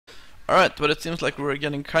Alright, but it seems like we're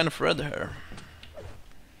getting kind of red here.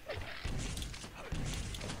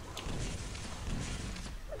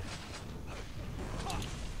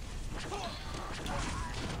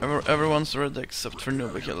 Everyone's red except for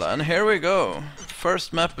Nubikilla. And here we go!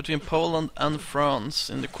 First map between Poland and France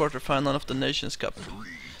in the quarterfinal of the Nationscup.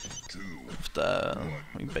 Of the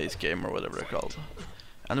base game or whatever they're called.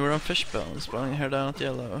 And we're on Fishbone, spawning here down at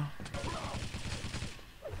yellow.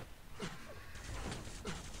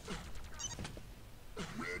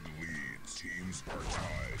 Red leads, teams are tied.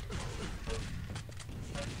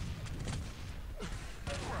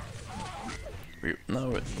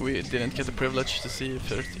 We didn't get the privilege to see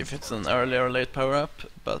if it's an early or late power up,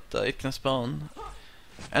 but it can spawn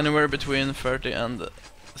anywhere between 30 and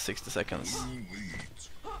 60 seconds.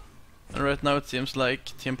 And right now it seems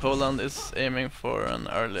like Team Poland is aiming for an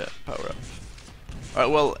early power up.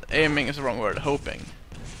 Well, aiming is the wrong word, hoping.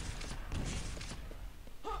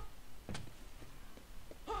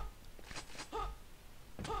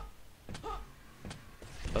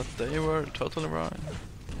 But they were totally wrong.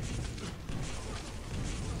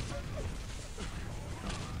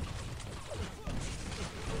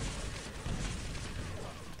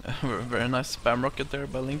 Very nice spam rocket there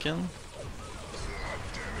by Lincoln.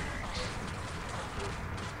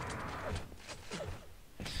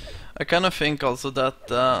 I kind of think also that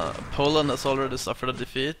Poland has already suffered a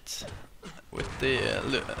defeat with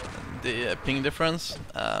the ping difference.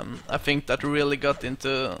 I think that really got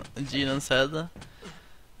into Genon's head,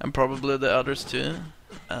 and probably the others too.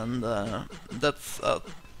 And that's a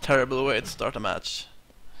terrible way to start a match.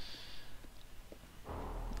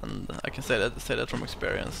 And I can say that from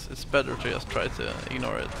experience. It's better to just try to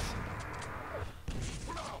ignore it.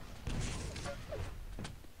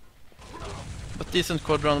 But decent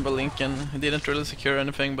quad round by Lincoln. He didn't really secure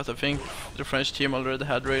anything, but I think the French team already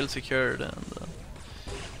had rail secured, and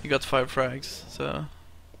he got 5 frags. So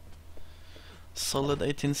solid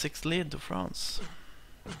 18-6 lead to France.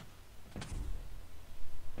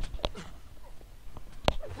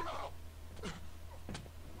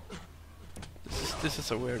 This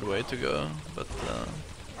is a weird way to go, but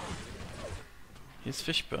he's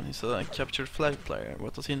Fishbone, he's a captured flag player.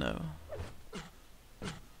 What does he know?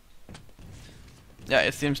 Yeah,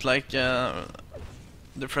 it seems like the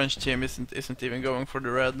French team isn't even going for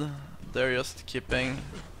the red. They're just keeping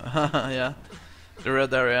yeah, the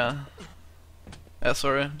red area.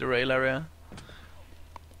 Sorry, the rail area,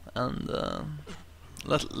 and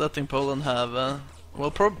letting Poland have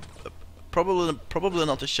well, probably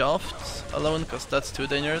not the shaft alone, because that's too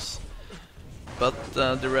dangerous. But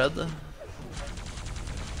the red.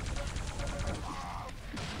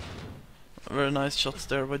 Very nice shots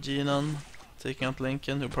there by Genon, taking out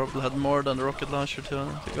Lincoln, who probably had more than the rocket launcher to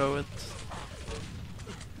go with.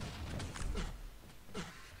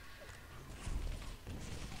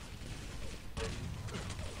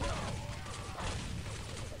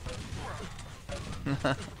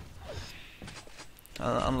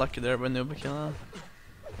 Unlucky there by Nubikilla.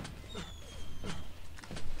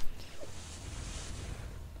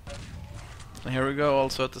 And here we go,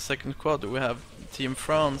 also at the second quad we have Team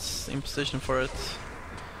France in position for it,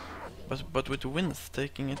 but with Winth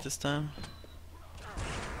taking it this time.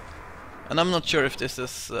 And I'm not sure if this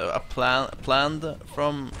is planned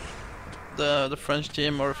from the French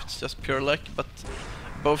team or if it's just pure luck, but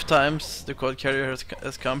both times the quad carrier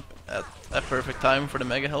has come at a perfect time for the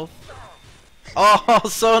mega health. Oh,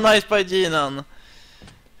 so nice by Genon!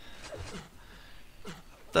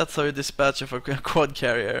 That's how you dispatch of a quad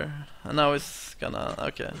carrier. And now it's gonna...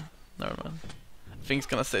 okay, never mind. I think it's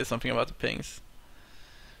gonna say something about the pings.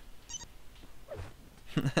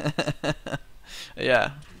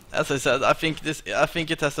 Yeah, as I said, I think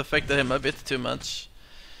it has affected him a bit too much.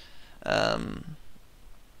 I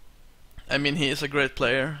mean, he is a great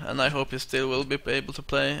player, and I hope he still will be able to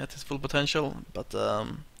play at his full potential, but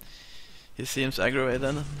he seems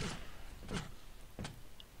aggravated.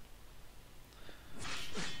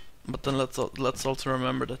 But then let's also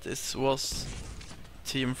remember that this was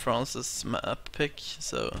Team France's map pick,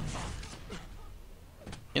 so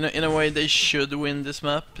in a way they should win this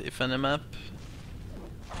map, if any map.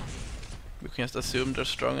 We can just assume they're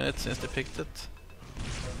strong in it since they picked it.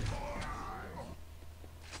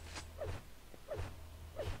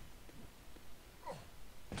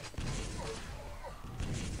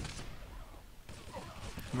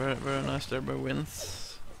 Very nice there by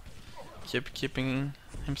Winth. Keeping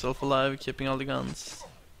himself alive, keeping all the guns.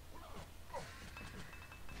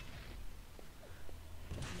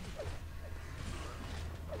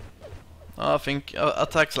 I think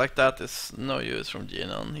attacks like that is no use from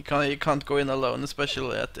Genon. He can't go in alone,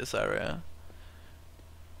 especially at this area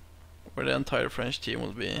where the entire French team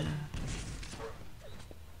will be.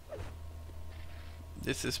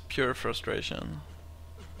 This is pure frustration.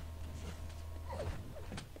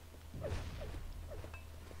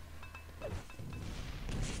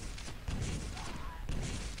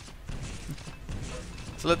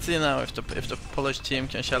 So let's see now if the Polish team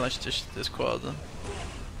can challenge this squad.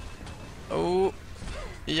 Oh,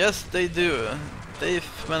 yes they do.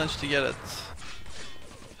 They've managed to get it,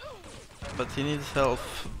 but he needs help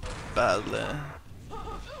badly.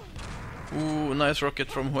 Ooh, nice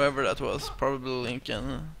rocket from whoever that was, probably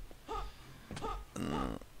Lincoln.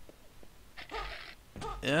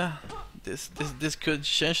 Yeah, this could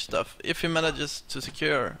change stuff if he manages to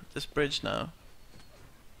secure this bridge now.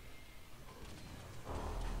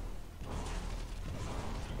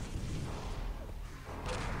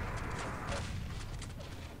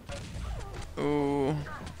 Ooh,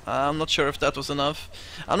 I'm not sure if that was enough.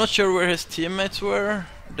 I'm not sure where his teammates were.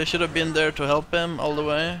 They should have been there to help him all the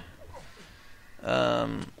way.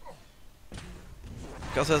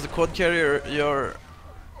 Because as a quad carrier, your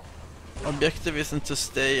objective isn't to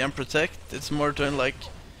stay and protect. It's more to like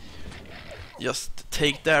just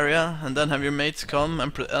take the area and then have your mates come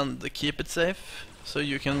and keep it safe, so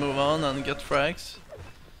you can move on and get frags.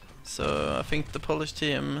 So I think the Polish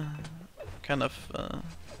team kind of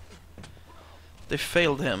they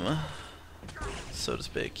failed him, so to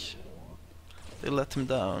speak. They let him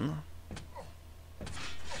down.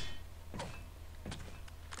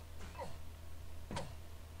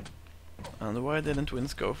 And why didn't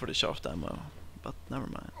Wins go for the shaft ammo? But never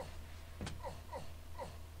mind.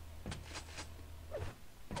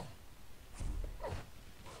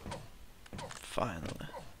 Finally.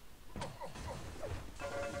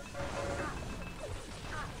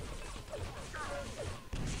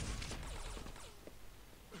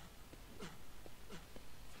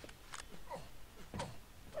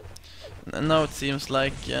 And now it seems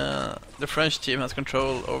like the French team has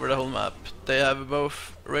control over the whole map. They have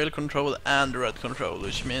both rail control and red control,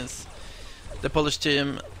 which means the Polish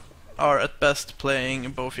team are at best playing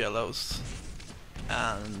both yellows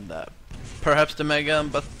and perhaps the Mega,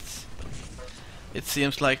 but it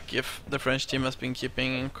seems like if the French team has been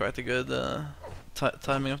keeping quite a good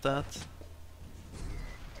timing of that.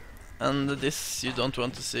 And this you don't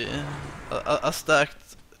want to see. A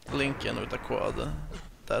stacked Lincoln with a quad.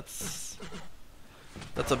 That's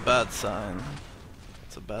a bad sign.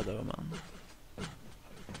 It's a bad omen.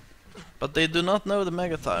 But they do not know the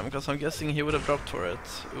Mega time, because I'm guessing he would have dropped for it.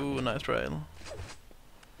 Ooh, nice rail.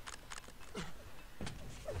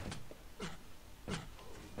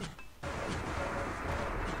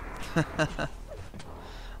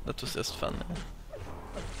 That was just funny.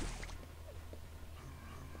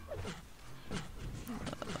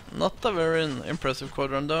 Not a very impressive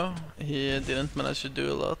quadrant though. He didn't manage to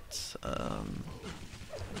do a lot.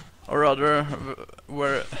 Or rather,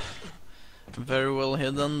 were very well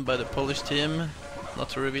hidden by the Polish team, not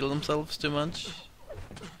to reveal themselves too much.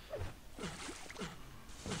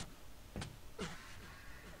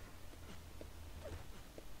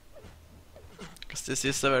 Because this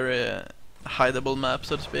is a very hideable map,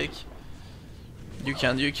 so to speak. You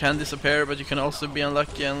can disappear, but you can also be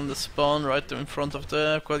unlucky and spawn right in front of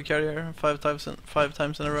the quad carrier five times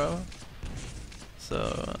in a row.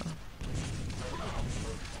 So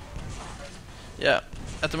yeah,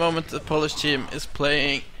 at the moment the Polish team is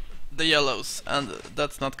playing the yellows, and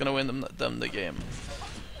that's not gonna win them the game.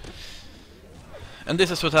 And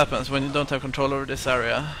this is what happens when you don't have control over this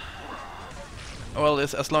area. Well,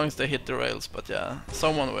 it's as long as they hit the rails, but yeah,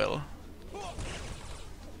 someone will.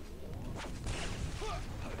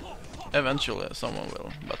 Eventually, someone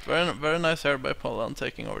will. But very nice here by Poland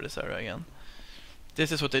taking over this area again.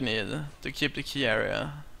 This is what they need to keep the key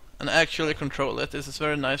area and actually control it. This is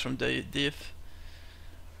very nice from Dief.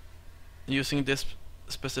 Using this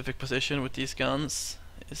specific position with these guns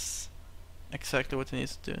is exactly what he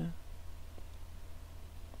needs to do.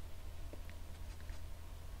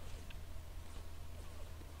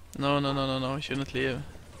 No, he shouldn't leave.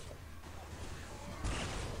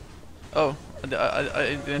 Oh,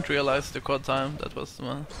 I didn't realize the quad time. That was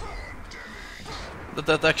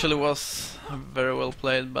that actually was very well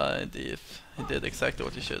played by Dief. He did exactly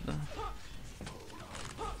what he should.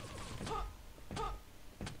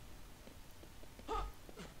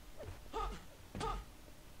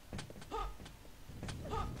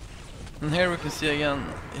 And here we can see again,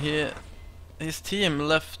 his team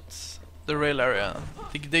left the rail area.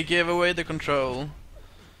 They gave away the control.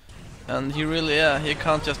 And he really, he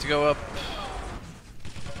can't just go up.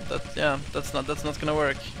 That's not gonna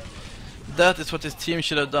work. That is what his team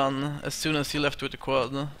should have done as soon as he left with the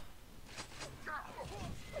quad.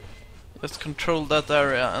 Let's control that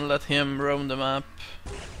area and let him roam the map.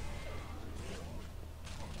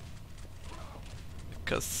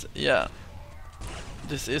 Because, yeah,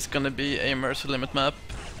 this is gonna be a mercy limit map,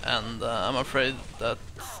 and I'm afraid that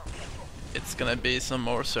it's gonna be some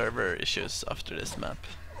more server issues after this map.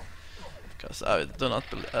 Because I do not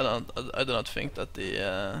think that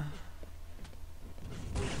the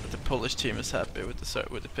Polish team is happy with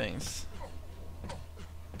the pings.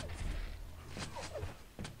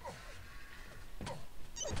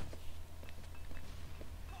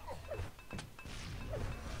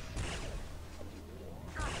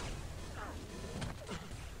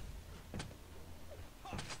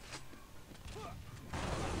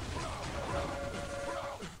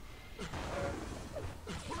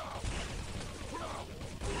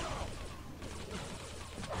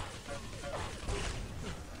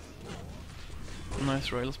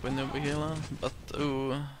 Nice rails by Nubihila, but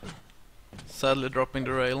ooh, sadly dropping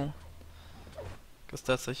the rail, because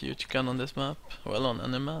that's a huge gun on this map, well, on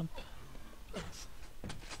any map.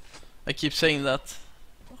 I keep saying that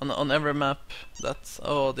on every map, that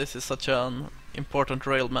oh, this is such an important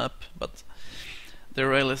rail map, but the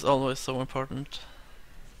rail is always so important.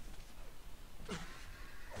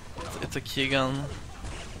 It's a key gun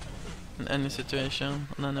in any situation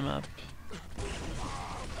on any map.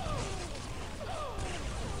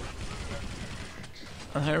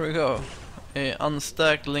 And here we go, a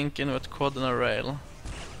unstacked Lincoln with quad and a rail.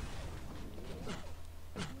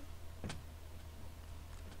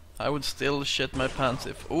 I would still shit my pants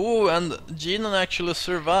if... Ooh, and Genon actually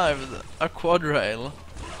survived a quad rail.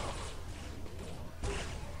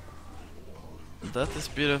 That is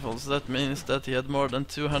beautiful, so that means that he had more than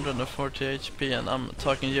 240 HP, and I'm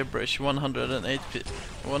talking gibberish, 180.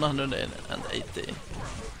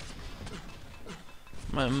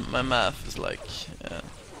 My math is like, yeah.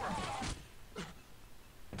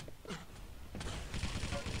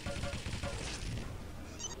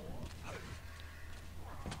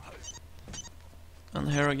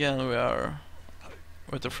 And here again we are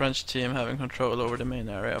with the French team having control over the main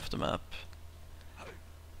area of the map.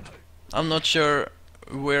 I'm not sure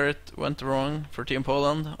where it went wrong for Team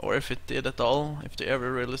Poland, or if it did at all, if they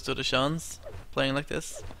ever really stood a chance playing like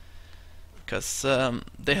this. Because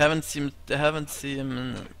they haven't seemed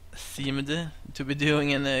to be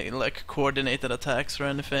doing any like coordinated attacks or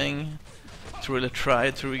anything to really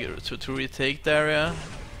try to retake the area.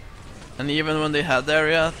 And even when they had the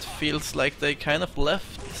area, it feels like they kind of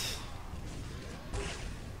left,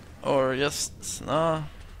 or just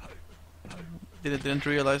didn't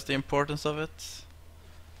realize the importance of it.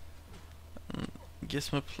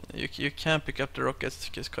 Gizmo, you can't pick up the rockets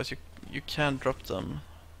just because you can't drop them.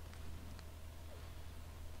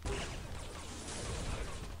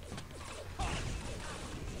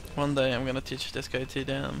 One day I'm gonna teach this guy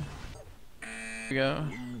TDM. Here we go.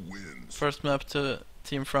 First map to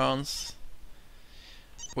Team France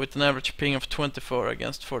with an average ping of 24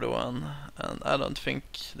 against 41, and I don't think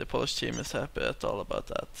the Polish team is happy at all about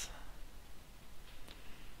that.